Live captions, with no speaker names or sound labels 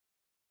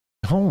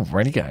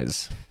Alrighty,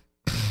 guys.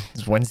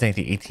 It's Wednesday,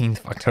 the 18th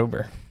of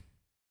October.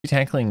 We're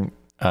tackling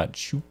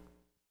CHUKCHI?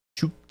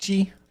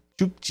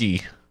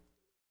 CHUKCHI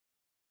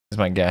is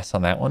my guess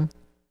on that one.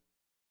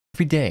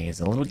 Every day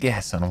is a little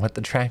guess on what the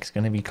track's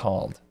going to be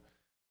called.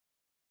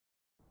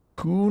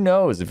 Who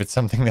knows if it's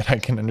something that I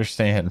can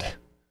understand.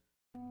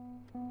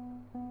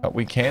 But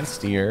we can't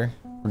steer.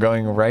 We're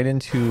going right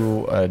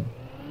into a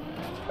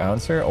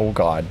bouncer. Oh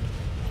god.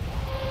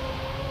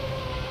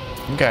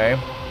 Okay.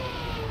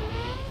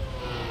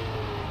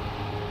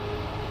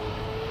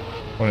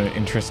 What an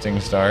interesting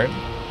start.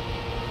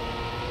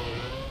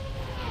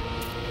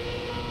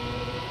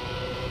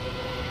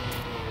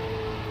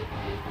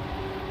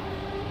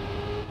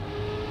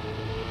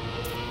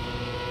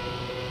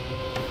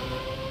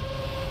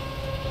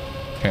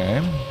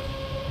 Okay.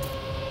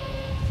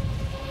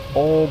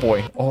 Oh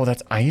boy. Oh,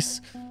 that's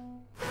ice.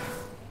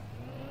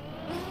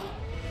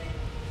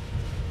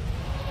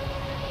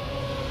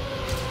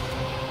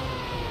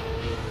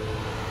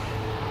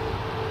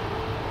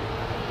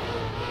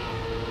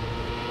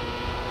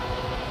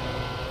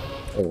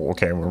 Oh,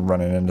 okay, we're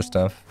running into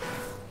stuff.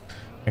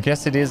 I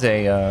guess it is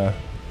a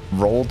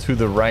roll to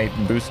the right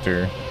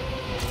booster.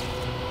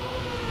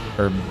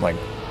 Or like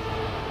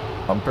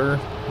bumper?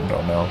 I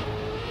don't know.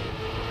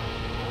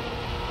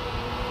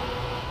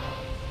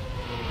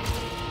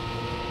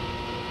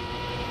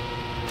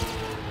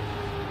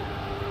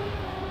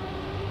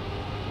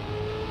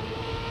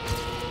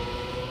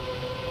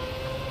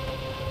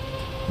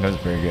 That was a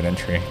very good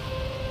entry.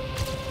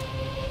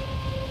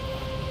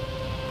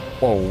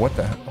 Whoa, what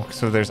the? Oh,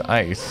 so there's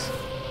ice.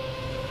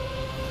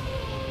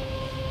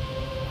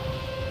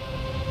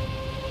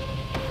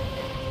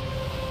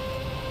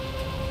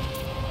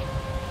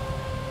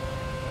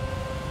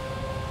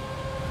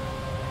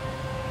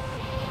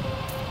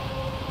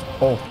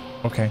 Oh,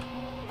 okay.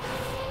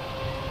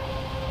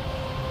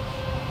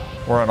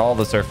 We're on all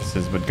the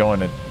surfaces, but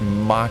going at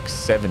Mach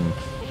 7.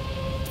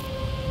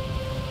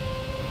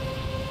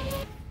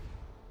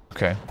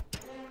 Okay.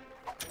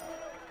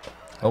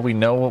 Well, we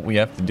know what we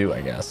have to do,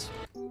 I guess.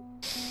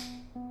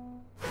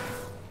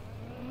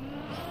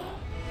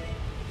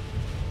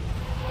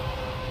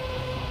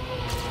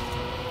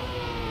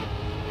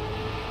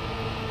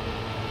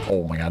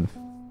 Oh my god.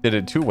 Did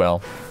it too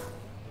well.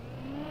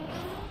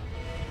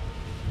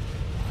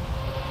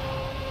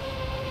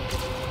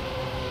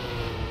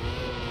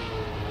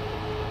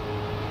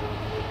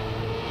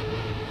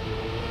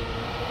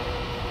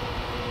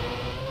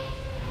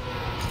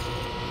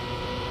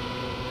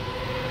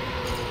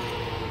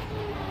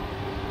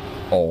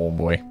 Oh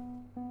boy.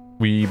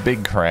 We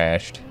big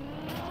crashed.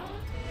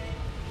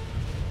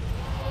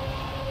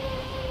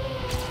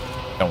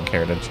 Don't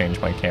care to change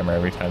my camera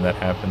every time that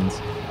happens.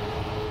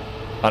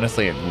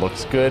 Honestly, it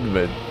looks good,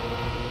 but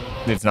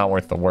it's not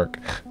worth the work.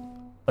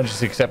 I'll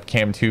just accept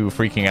Cam 2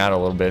 freaking out a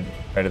little bit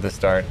right at the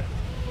start.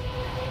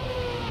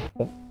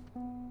 Oh.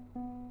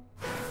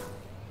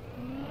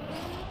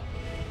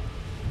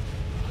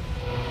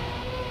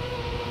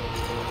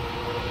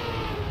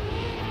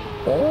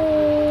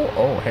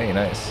 Oh, hey,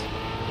 nice.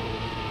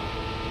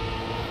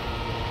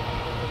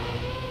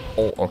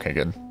 Oh, okay,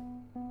 good.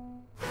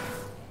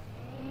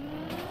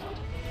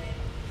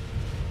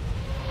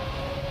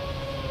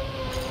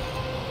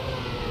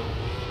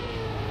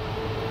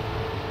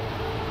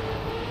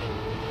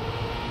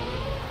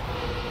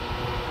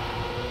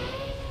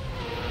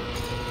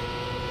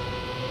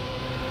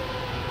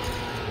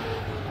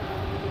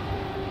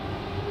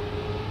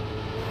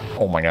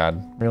 Oh my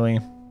god, really?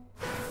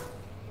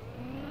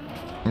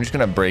 I'm just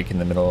gonna brake in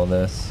the middle of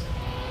this.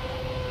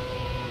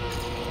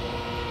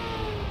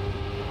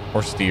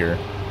 Or steer.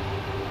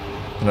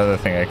 Another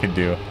thing I could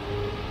do.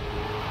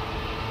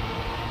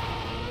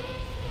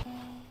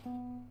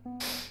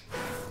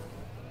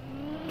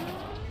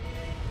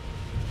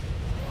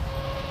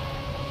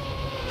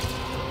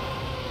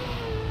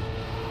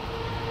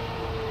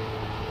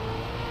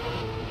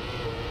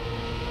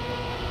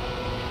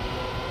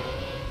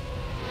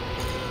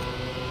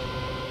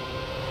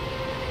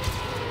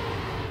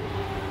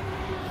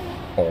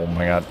 Oh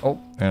my god. Oh,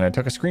 and I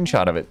took a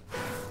screenshot of it.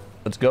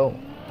 Let's go.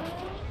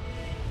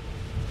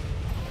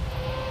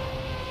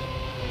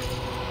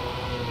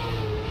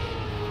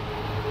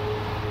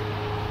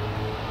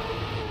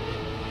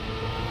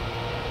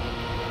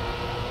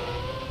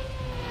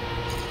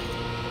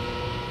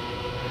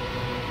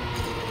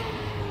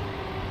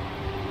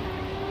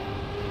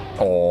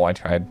 Oh, I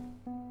tried.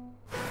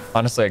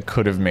 Honestly, I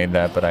could have made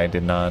that, but I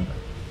did not.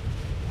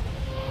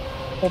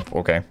 Oh,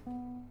 okay.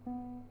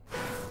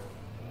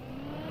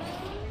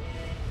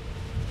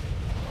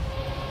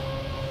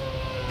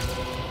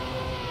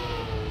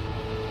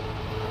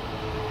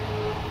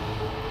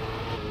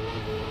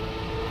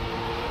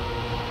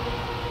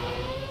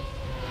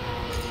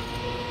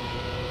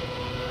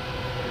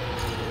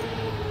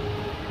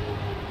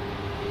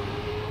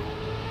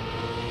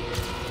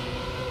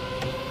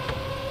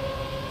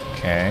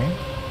 Okay.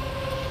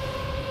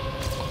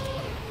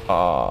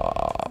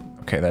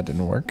 Okay, that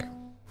didn't work.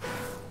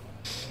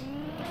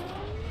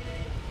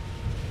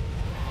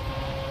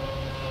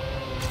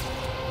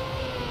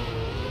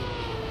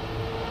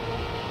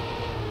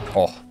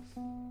 Oh,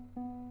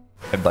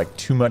 had like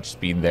too much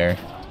speed there.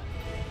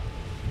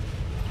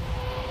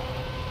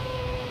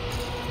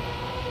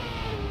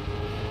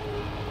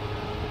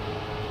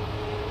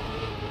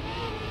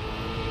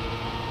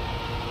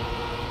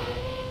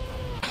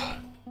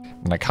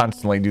 And I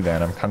constantly do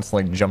that. I'm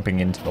constantly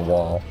jumping into the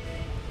wall.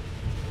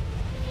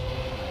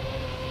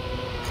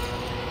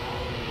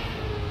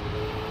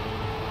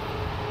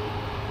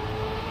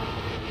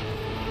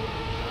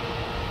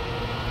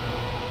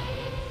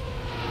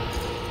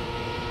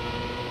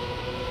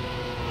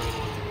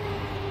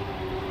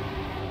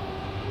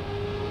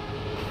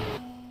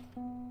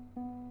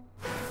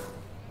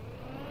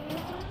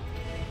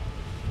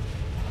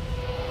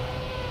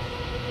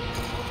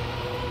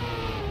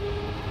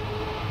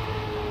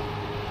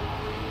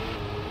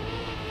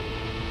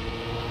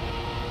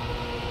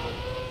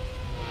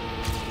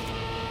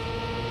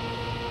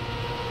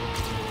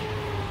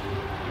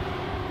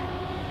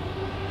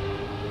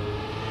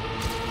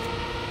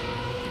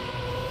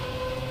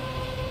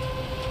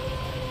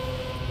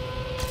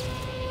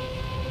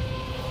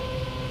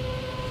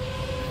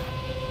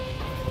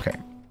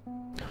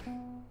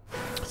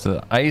 So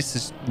the ice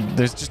is,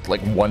 there's just like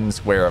one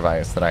square of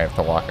ice that I have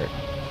to walk,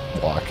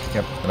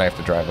 yep, that I have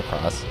to drive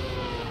across.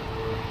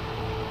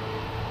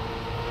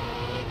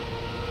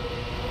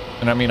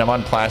 And I mean, I'm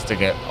on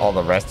plastic all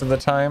the rest of the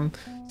time.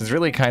 It's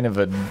really kind of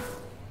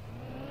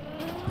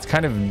it's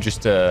kind of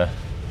just a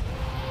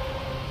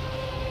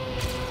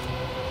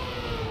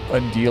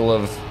deal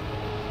of,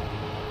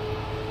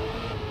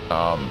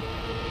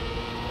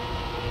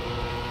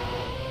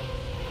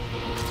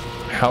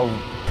 how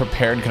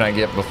prepared can I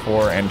get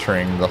before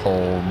entering the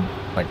whole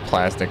like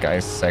plastic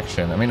ice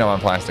section. I mean, I'm on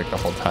plastic the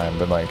whole time,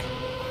 but like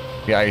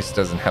the ice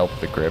doesn't help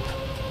the grip.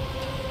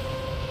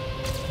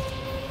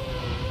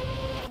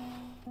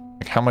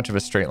 Like, how much of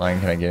a straight line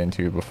can I get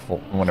into before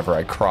whenever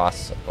I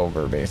cross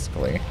over,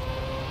 basically?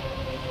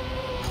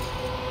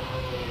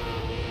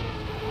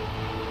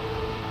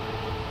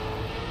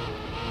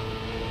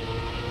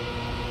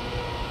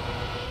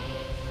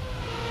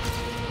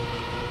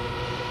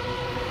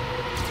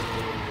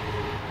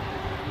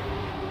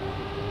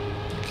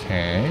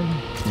 Okay,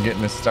 I'm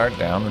getting this start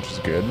down, which is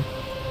good.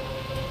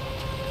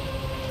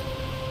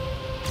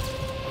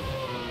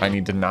 I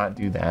need to not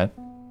do that.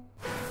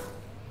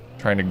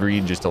 Trying to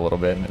greed just a little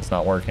bit and it's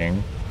not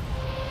working.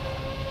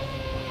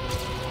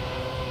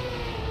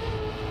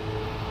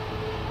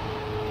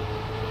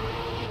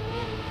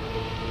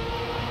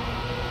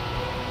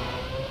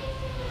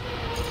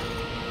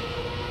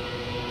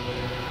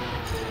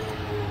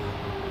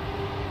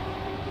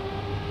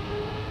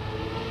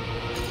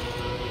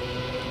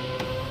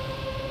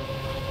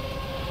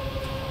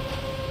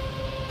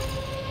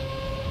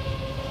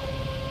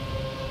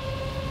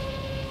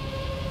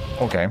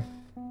 Okay.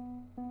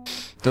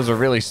 Those are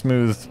really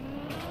smooth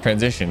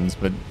transitions,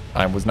 but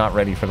I was not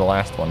ready for the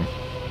last one.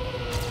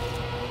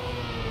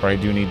 Or I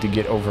do need to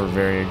get over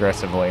very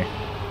aggressively.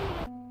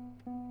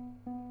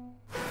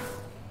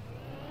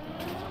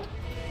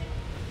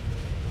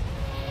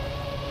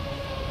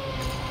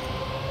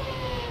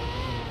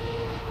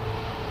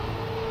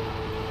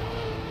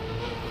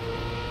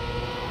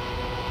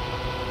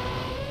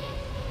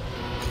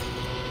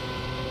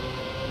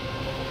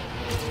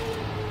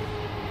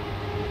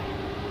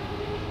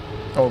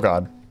 Oh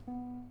god.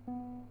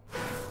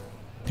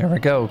 There we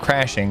go,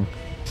 crashing.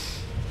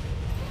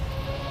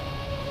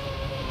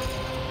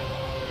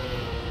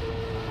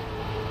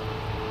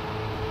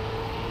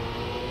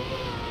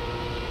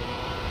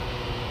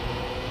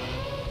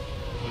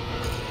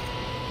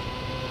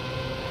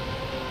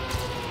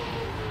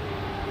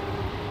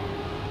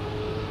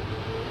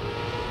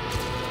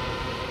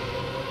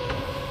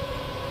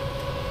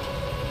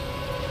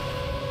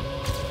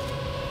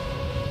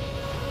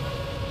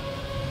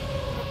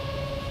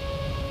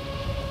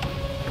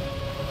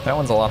 That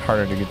one's a lot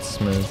harder to get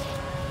smooth.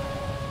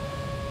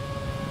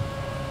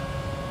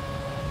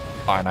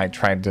 Oh, and I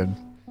tried to...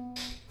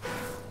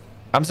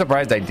 I'm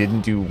surprised I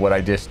didn't do what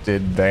I just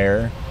did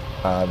there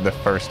the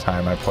first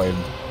time I played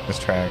this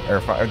track,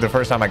 or the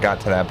first time I got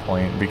to that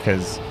point,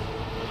 because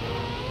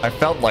I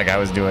felt like I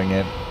was doing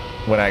it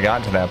when I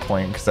got to that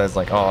point, because I was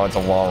like, oh, it's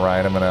a wall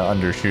ride, I'm gonna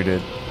undershoot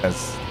it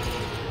as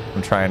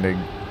I'm trying to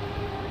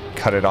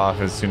cut it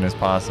off as soon as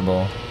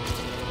possible.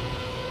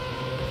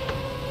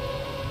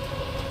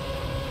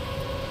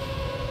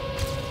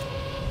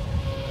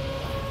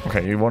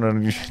 Okay, you don't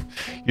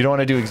want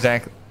to do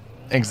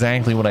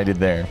exactly what I did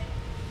there.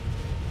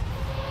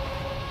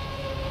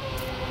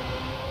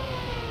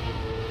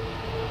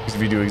 Because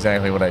if you do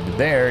exactly what I did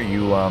there,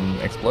 you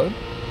explode.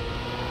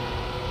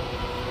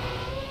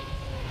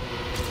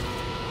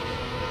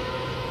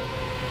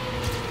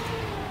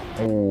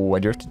 Oh, I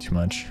drifted too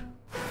much.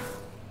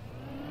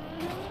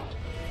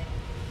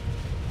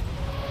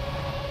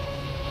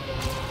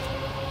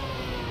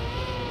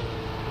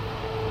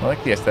 I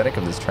like the aesthetic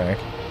of this track.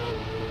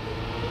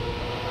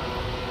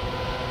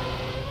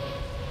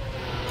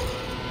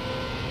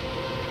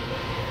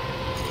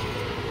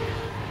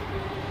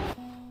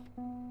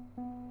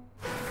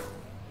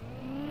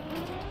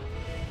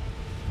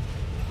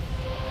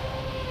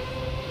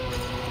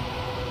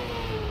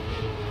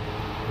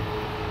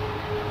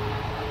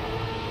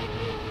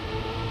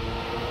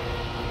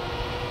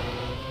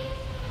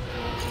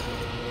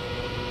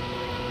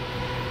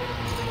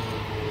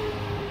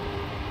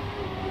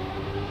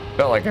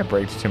 Felt like I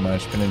braked too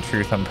much, but in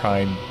truth, I'm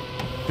probably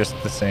just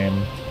the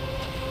same.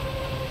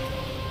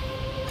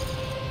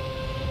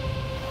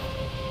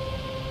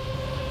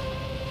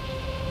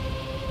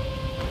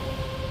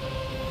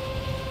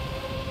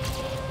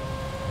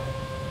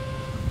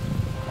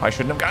 I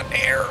shouldn't have gotten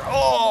air.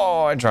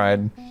 Oh, I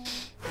tried.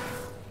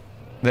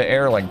 The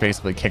air, like,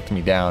 basically kicked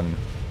me down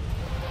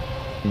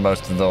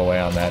most of the way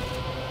on that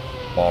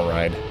wall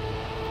ride.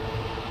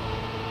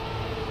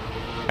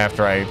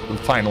 After I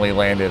finally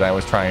landed, I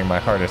was trying my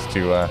hardest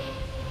to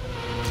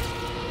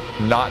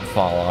not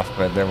fall off,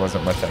 but there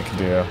wasn't much I could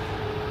do.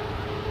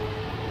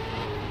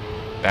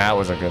 That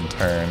was a good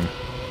turn.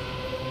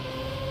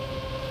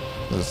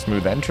 It was a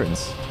smooth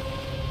entrance.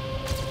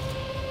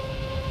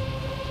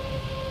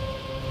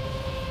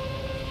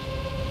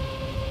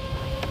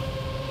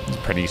 It's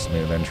a pretty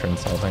smooth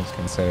entrance, all things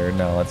considered.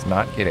 Now let's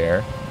not get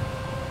air.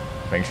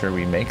 Make sure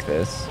we make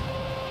this.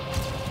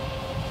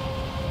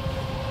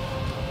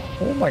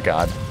 Oh my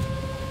god.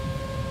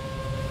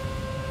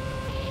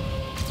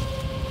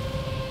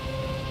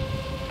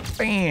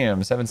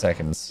 Bam! 7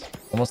 seconds.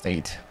 Almost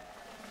 8.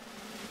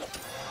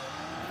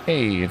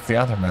 Hey, it's the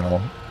other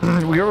medal.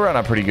 We were on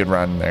a pretty good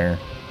run there.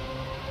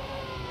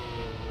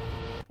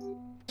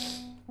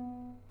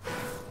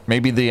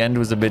 Maybe the end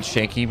was a bit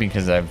shaky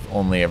because I've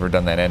only ever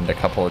done that end a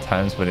couple of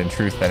times, but in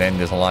truth, that end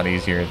is a lot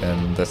easier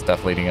than the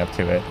stuff leading up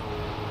to it.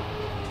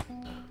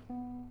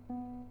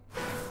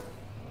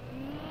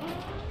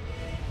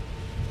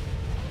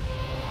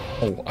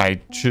 Oh, I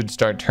should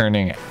start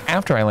turning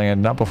after I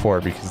land, not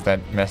before, because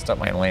that messed up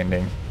my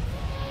landing.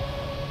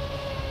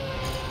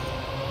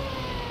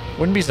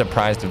 Wouldn't be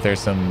surprised if there's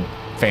some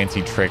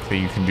fancy trick that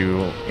you can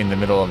do in the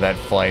middle of that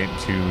flight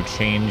to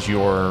change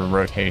your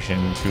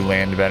rotation to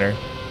land better.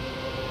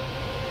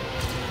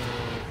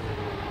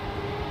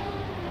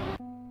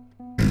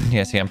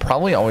 Yeah, see, I'm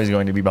probably always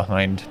going to be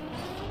behind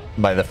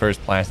by the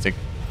first plastic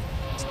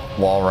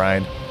wall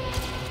ride,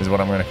 is what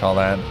I'm going to call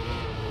that.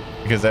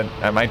 Because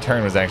that my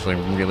turn was actually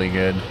really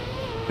good.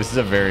 This is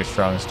a very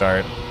strong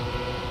start.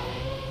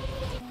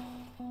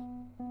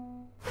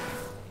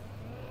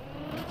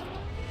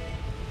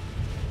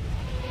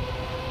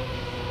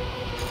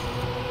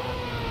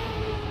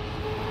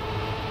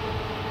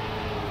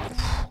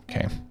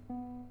 Okay.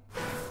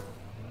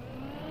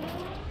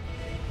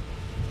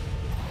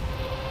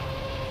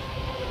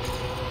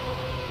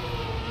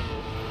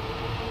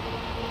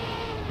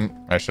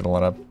 I should have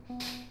let up.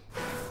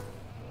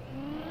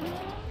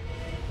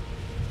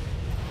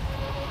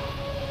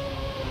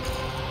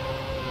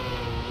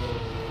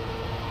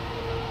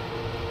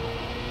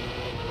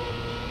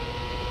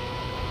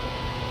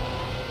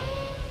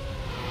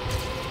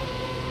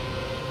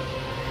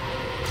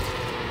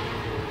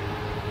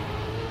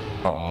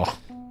 Oh.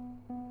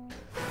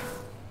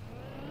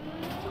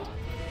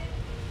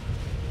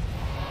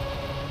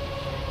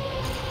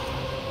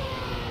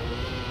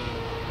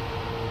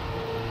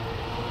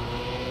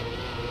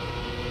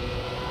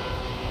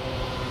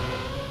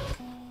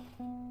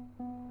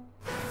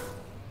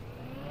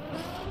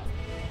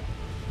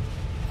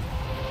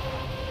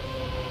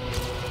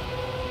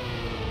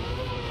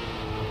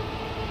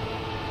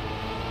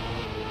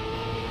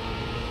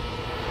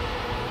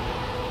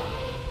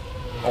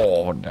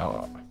 Oh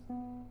no.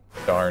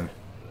 Darn.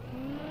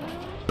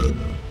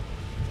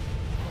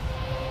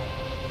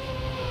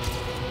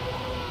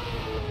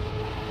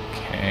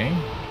 Okay.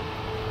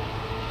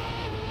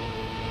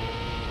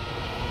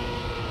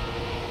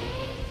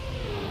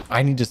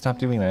 I need to stop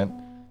doing that.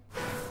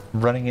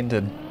 Running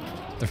into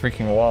the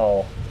freaking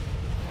wall.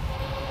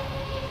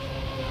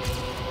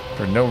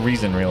 For no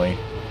reason, really.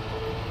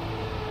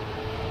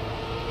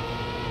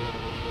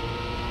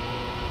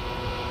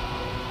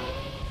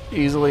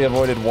 Easily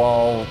avoided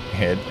wall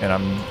hit, and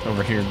I'm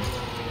over here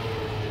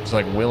just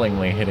like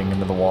willingly hitting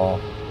into the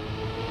wall.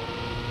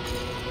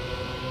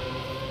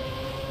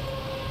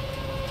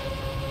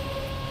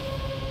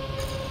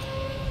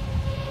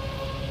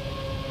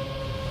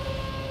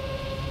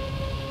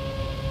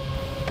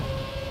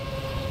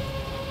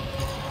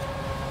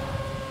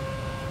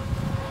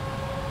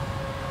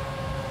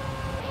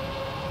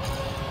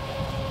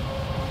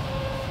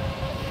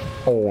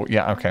 Oh,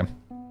 yeah, okay.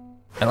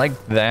 I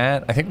like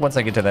that. I think once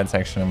I get to that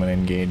section, I'm going to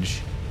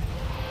engage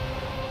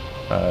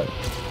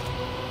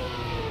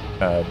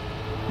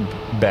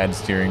bad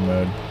steering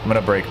mode. I'm going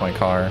to brake my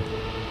car.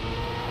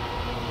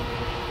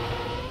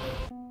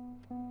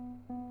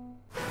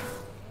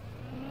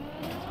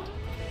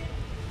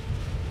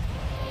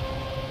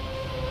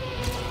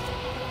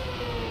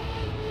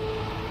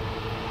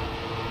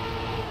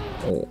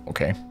 Oh,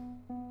 okay.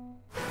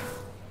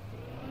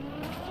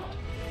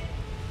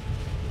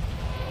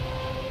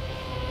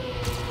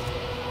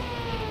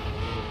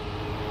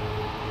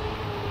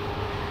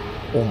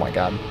 Oh my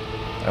god.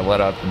 I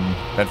let up and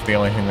that's the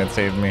only thing that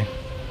saved me.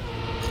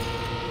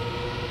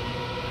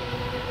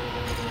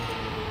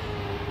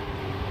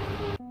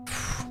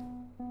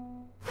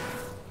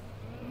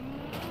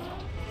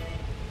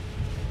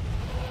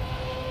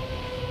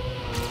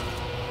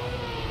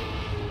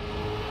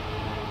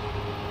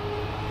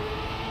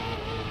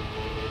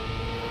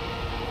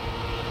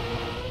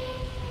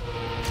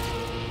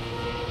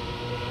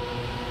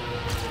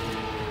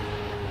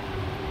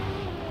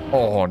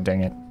 Oh,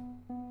 dang it.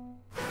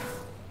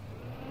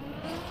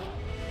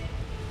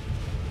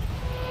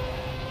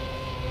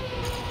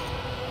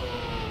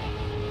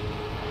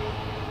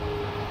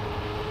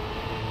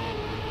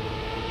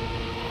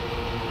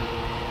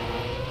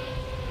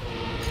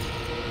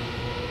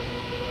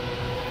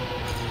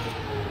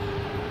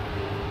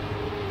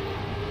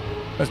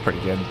 That's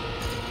pretty good.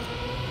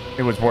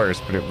 It was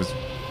worse, but it was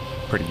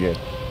pretty good.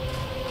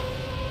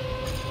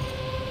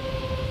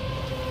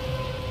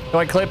 Oh,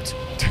 I clipped.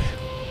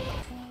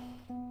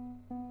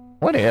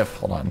 What if?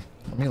 Hold on.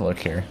 Let me look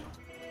here.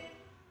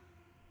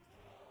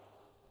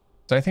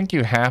 So I think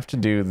you have to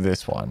do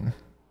this one.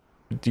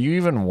 Do you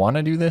even want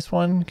to do this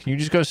one? Can you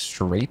just go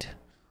straight?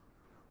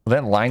 Will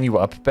that line you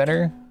up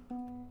better?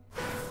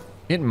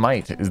 It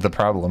might, is the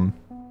problem.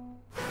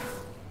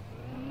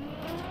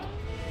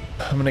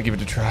 I'm gonna give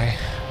it a try.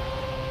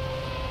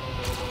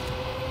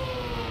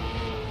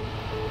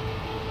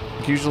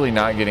 Usually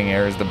not getting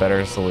air is the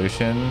better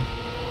solution,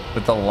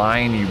 but the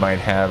line you might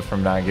have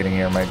from not getting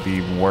air might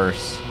be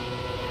worse.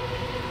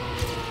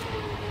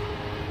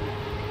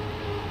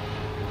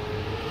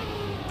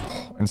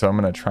 And so I'm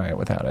gonna try it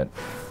without it.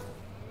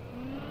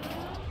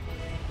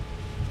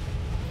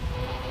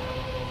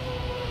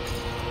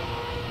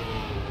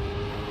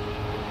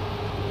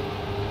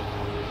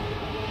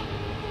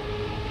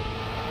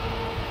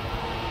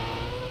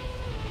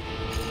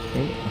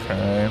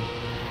 Okay.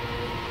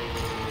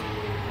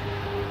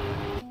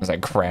 As I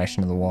crash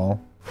into the wall.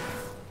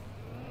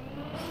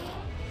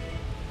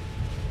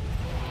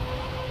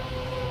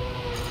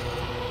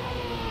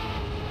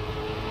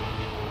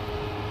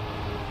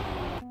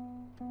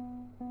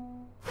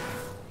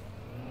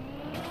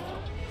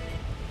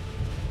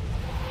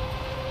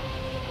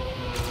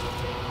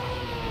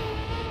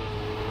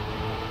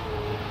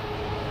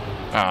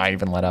 Ah, I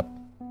even let up.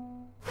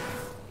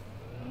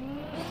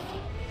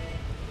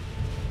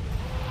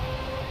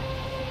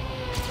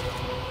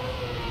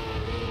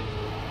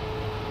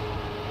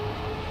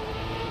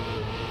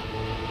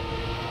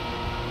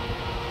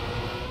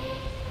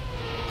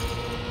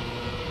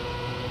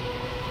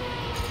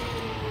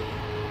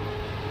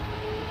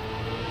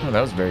 Oh,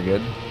 that was very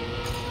good.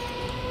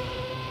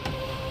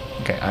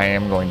 Okay, I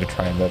am going to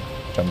try the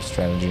jump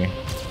strategy.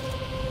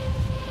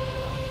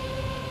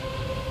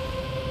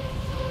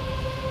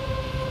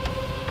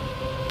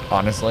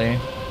 Honestly,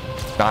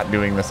 not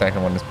doing the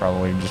second one is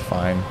probably just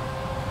fine.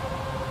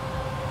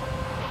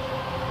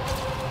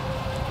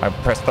 I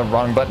pressed the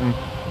wrong button.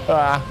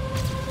 Ah.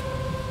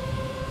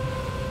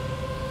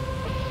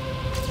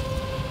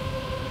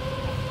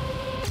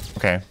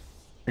 Okay.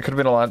 It could have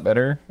been a lot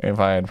better if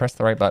I had pressed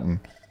the right button.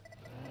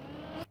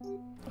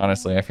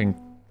 Honestly, I think,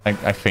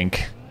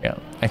 yeah.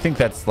 I think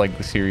that's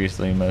like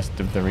seriously most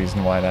of the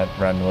reason why that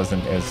run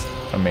wasn't as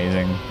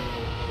amazing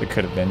as it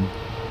could have been.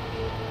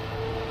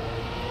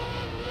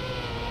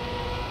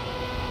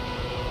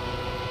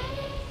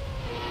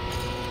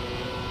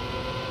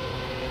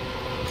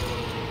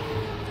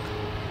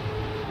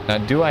 Now,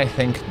 do I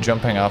think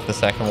jumping off the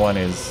second one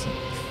is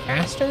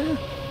faster?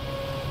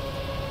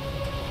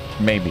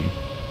 Maybe.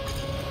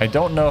 I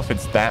don't know if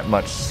it's that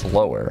much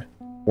slower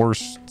or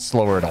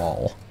slower at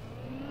all,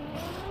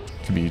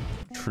 to be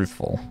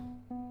truthful.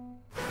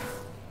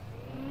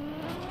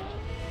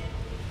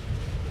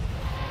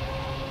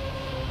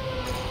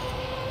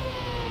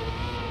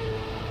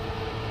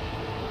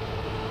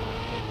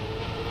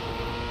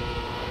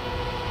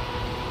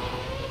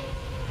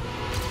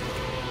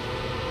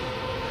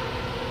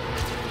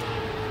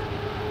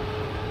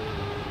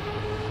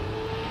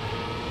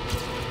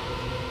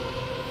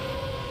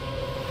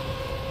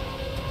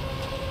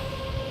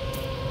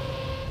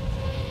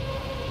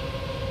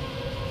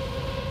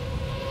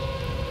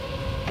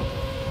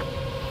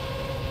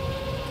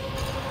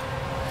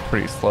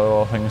 Pretty slow,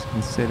 all things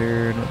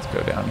considered. Let's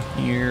go down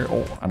here.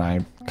 Oh, and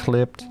I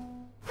clipped.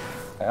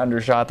 I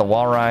undershot the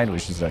wall ride,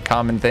 which is a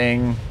common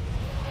thing.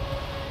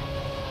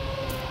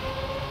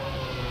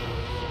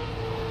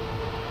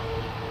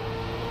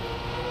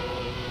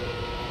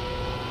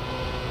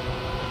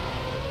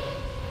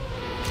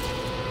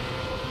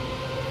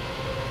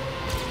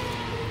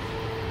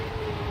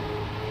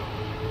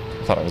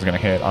 I thought I was gonna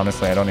hit.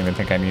 Honestly, I don't even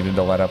think I needed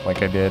to let up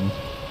like I did.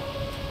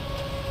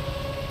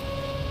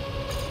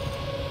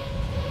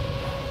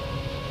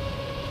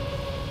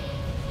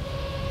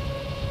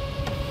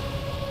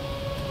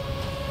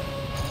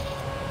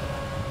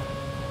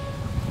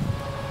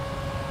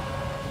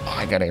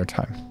 I got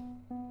airtime.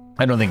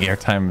 I don't think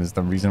airtime is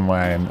the reason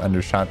why I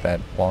undershot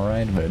that wall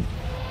ride, but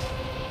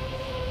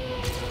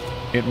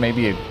it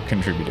maybe it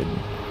contributed.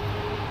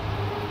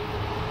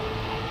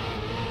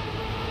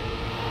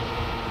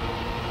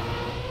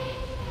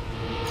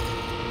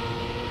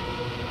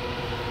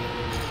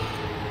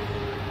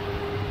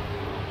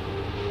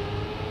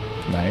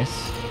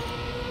 Nice.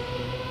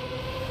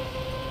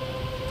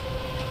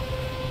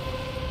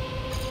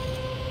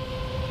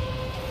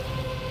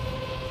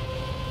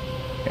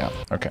 Yeah,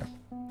 okay.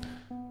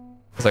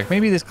 It's like,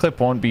 maybe this clip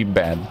won't be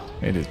bad.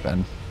 It is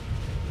bad.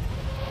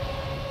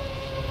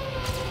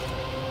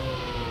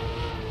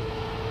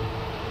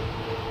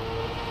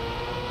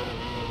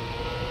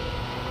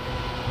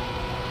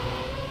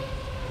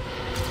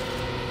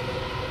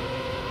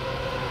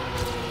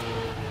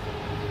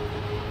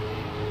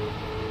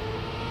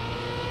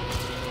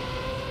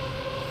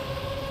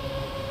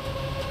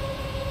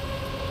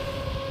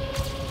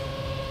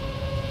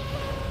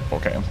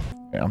 okay.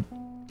 Yeah.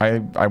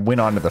 I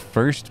went on to the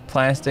first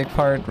plastic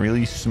part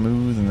really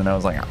smooth, and then I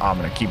was like, oh, I'm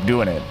gonna keep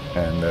doing it,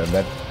 and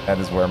that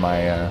is where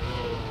my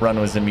run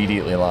was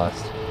immediately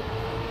lost.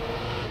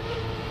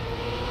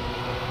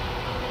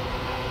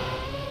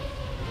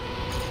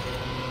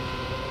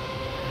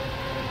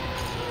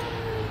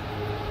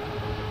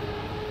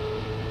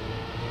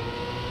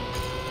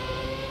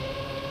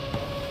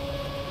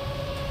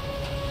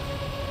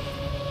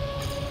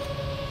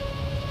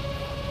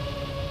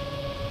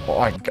 Well,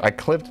 I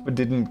clipped but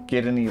didn't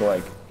get any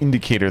like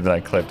indicator that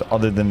I clipped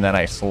other than that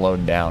I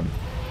slowed down.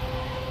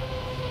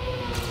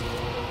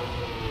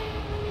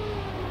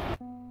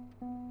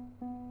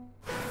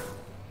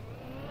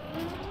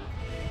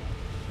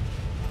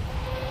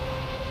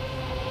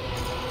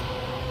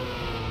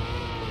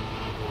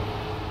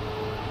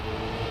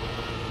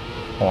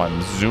 Oh,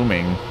 I'm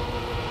zooming.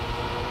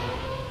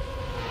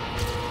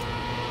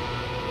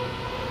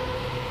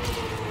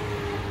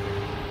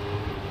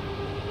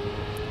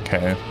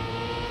 Okay.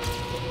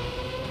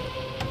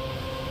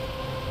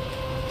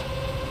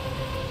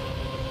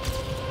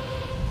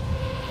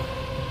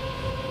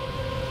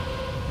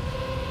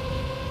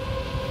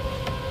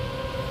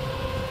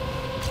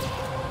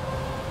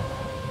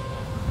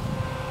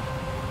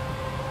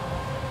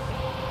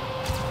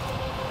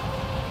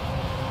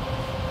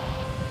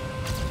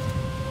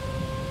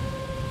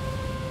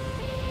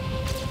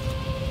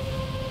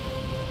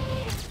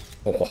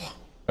 Oh,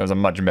 that was a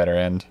much better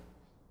end.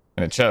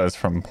 And it shows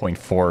from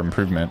 0.4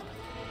 improvement.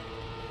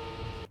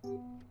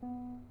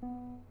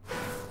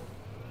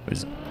 It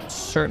was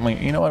certainly,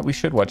 you know what, we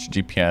should watch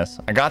GPS.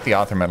 I got the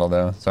author medal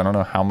though, so I don't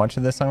know how much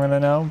of this I'm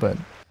gonna know, but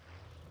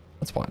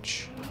let's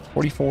watch.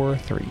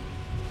 44-3.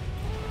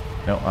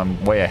 No,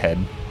 I'm way ahead.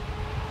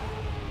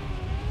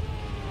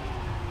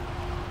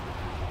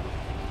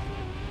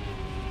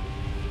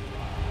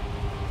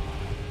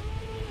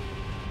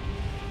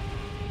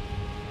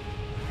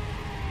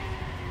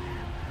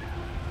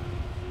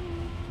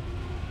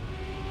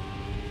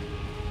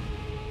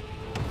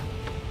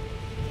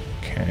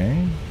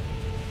 Okay.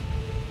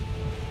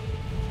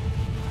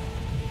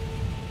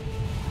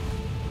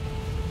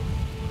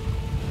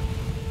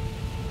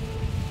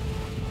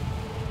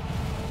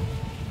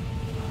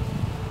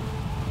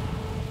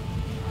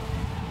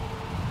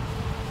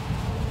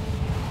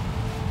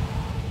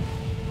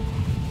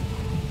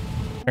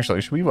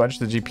 Actually, should we watch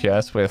the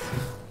GPS with...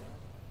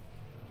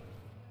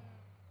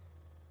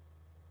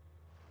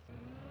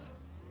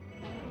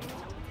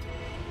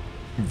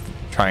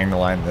 trying to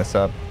line this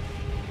up?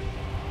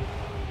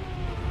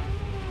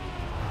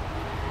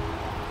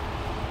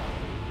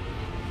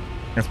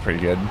 That's pretty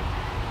good.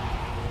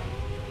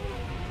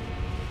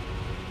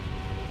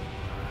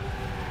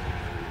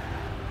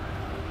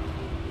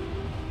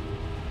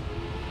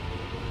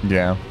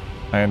 Yeah,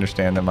 I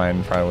understand that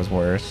mine probably was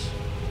worse.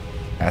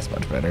 That's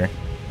much better.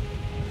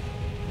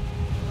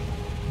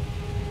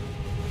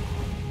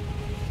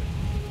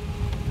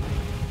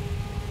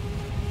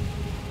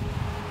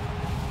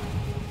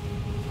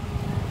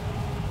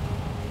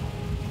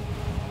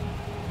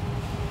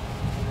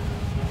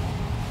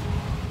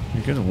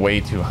 You're just way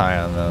too high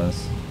on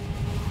those.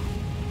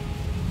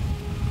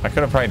 I could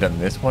have probably done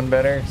this one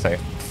better because I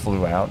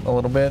flew out a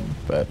little bit,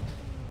 but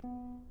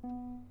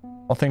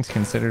all things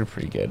considered,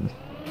 pretty good.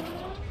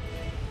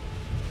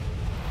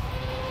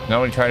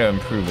 Now we try to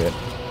improve it.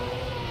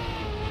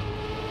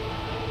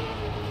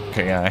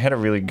 Okay, yeah, I had a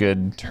really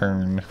good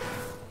turn.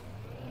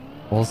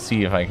 We'll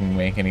see if I can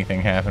make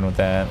anything happen with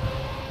that.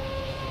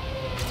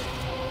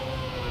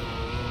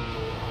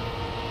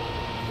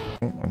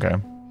 Okay.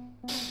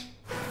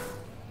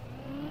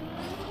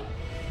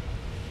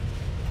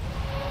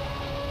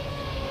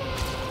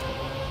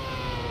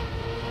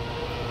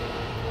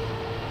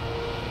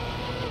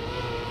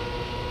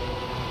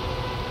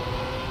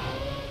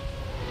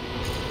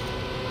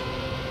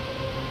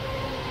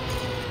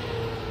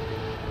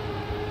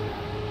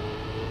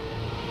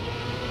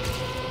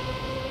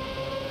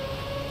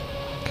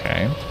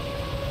 Okay.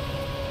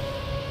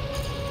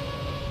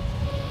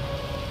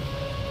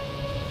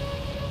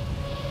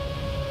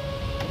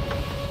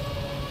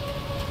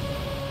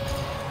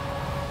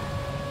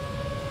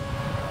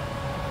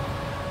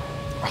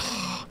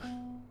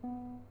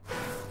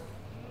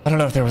 I don't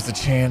know if there was a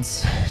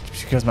chance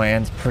because my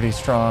end's pretty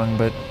strong,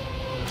 but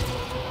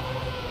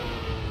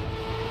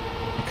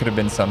it could have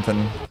been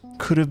something.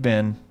 Could have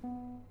been.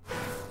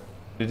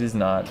 It is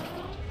not.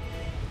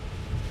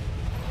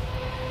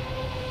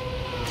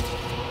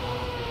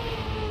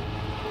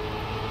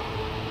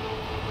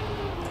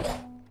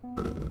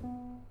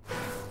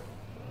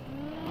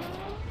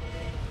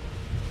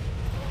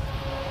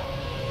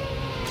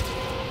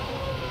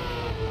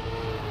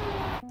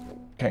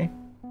 Okay.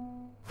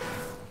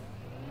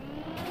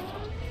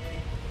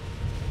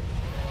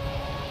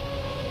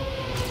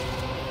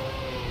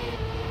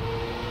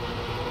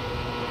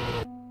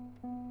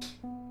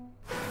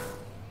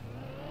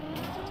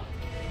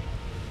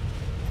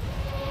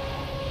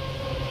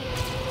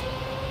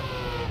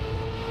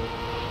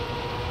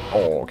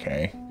 Oh,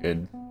 okay.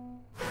 Good.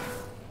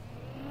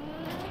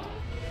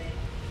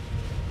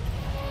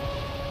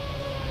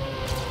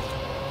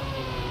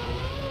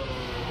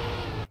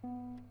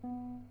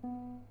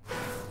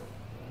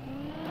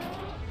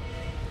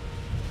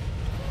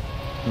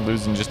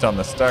 losing just on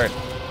the start.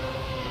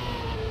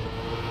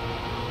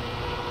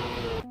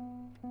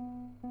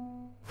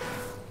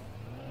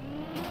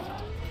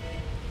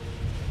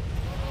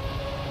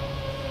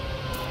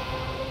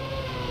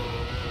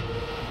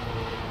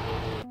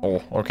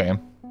 Oh, okay.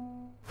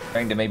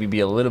 Trying to maybe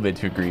be a little bit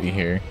too greedy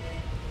here.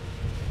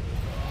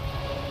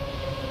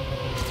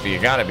 But you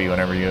gotta be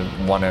whenever you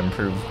want to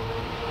improve,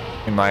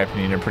 in my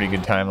opinion, a pretty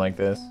good time like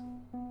this.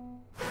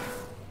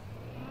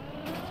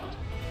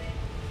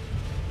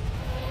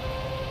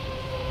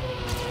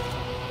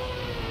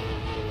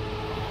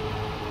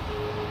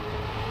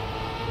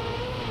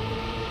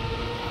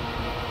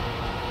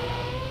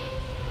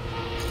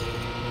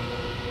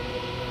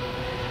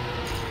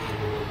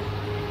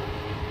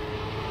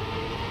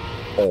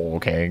 Oh,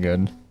 okay,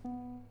 good.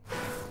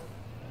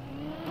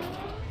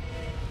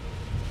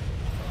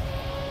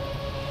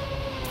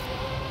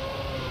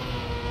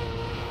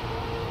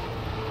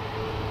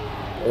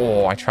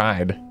 Oh, I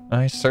tried.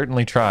 I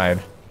certainly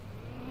tried.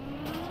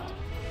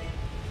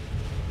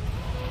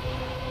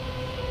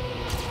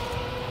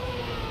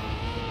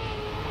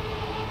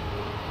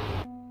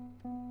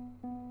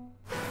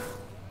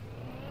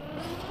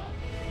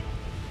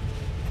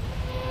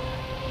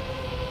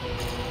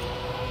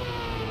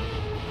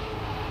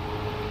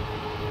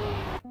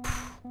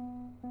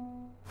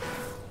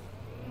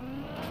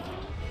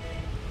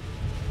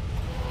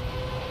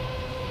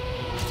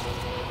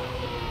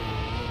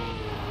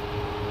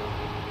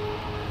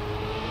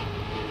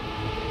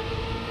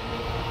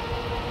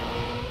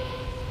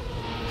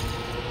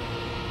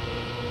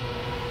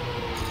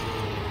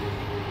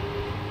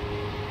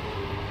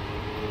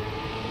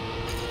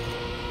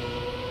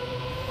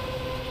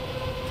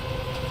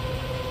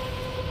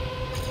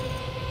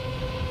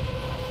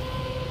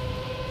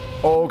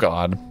 Oh,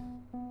 God.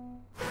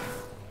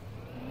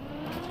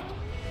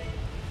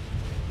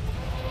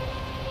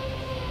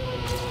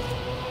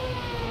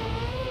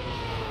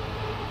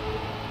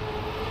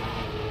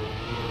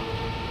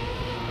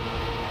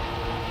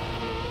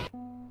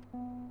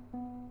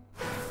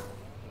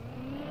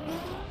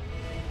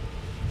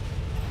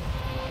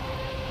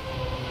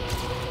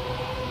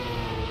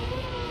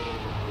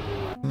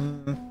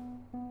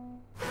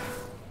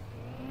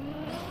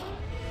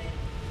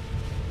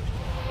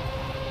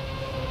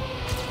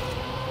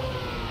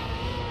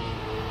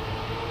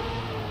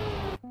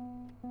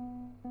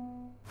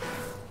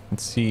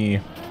 Let's see.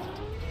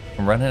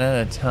 I'm running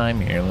out of time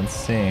here. Let's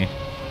see.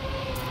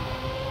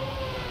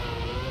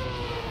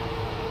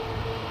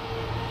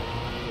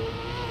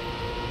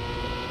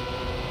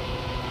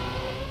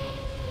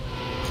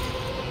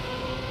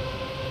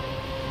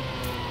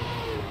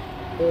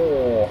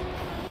 Oh.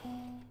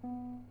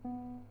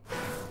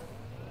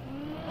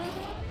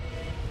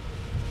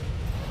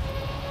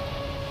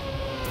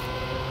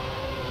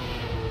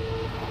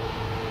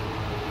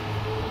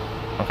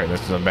 Okay,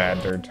 this is a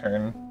bad dirt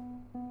turn.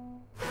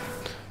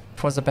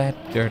 Was a bad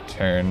dirt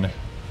turn.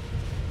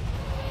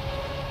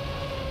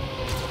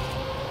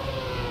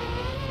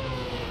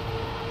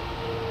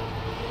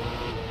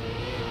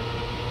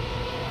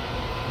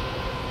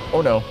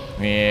 Oh no.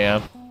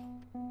 Yeah.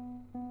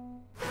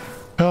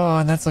 Oh,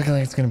 and that's looking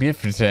like it's gonna be it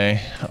for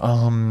today.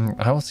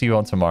 I will see you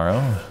all tomorrow,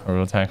 or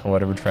we'll tackle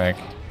whatever track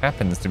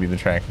happens to be the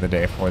track of the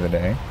day for the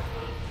day.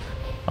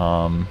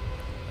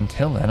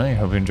 Until then, I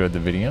hope you enjoyed the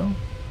video.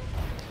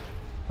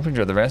 Hope you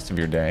enjoyed the rest of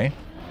your day.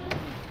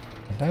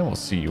 And I will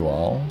see you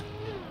all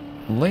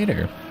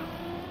later.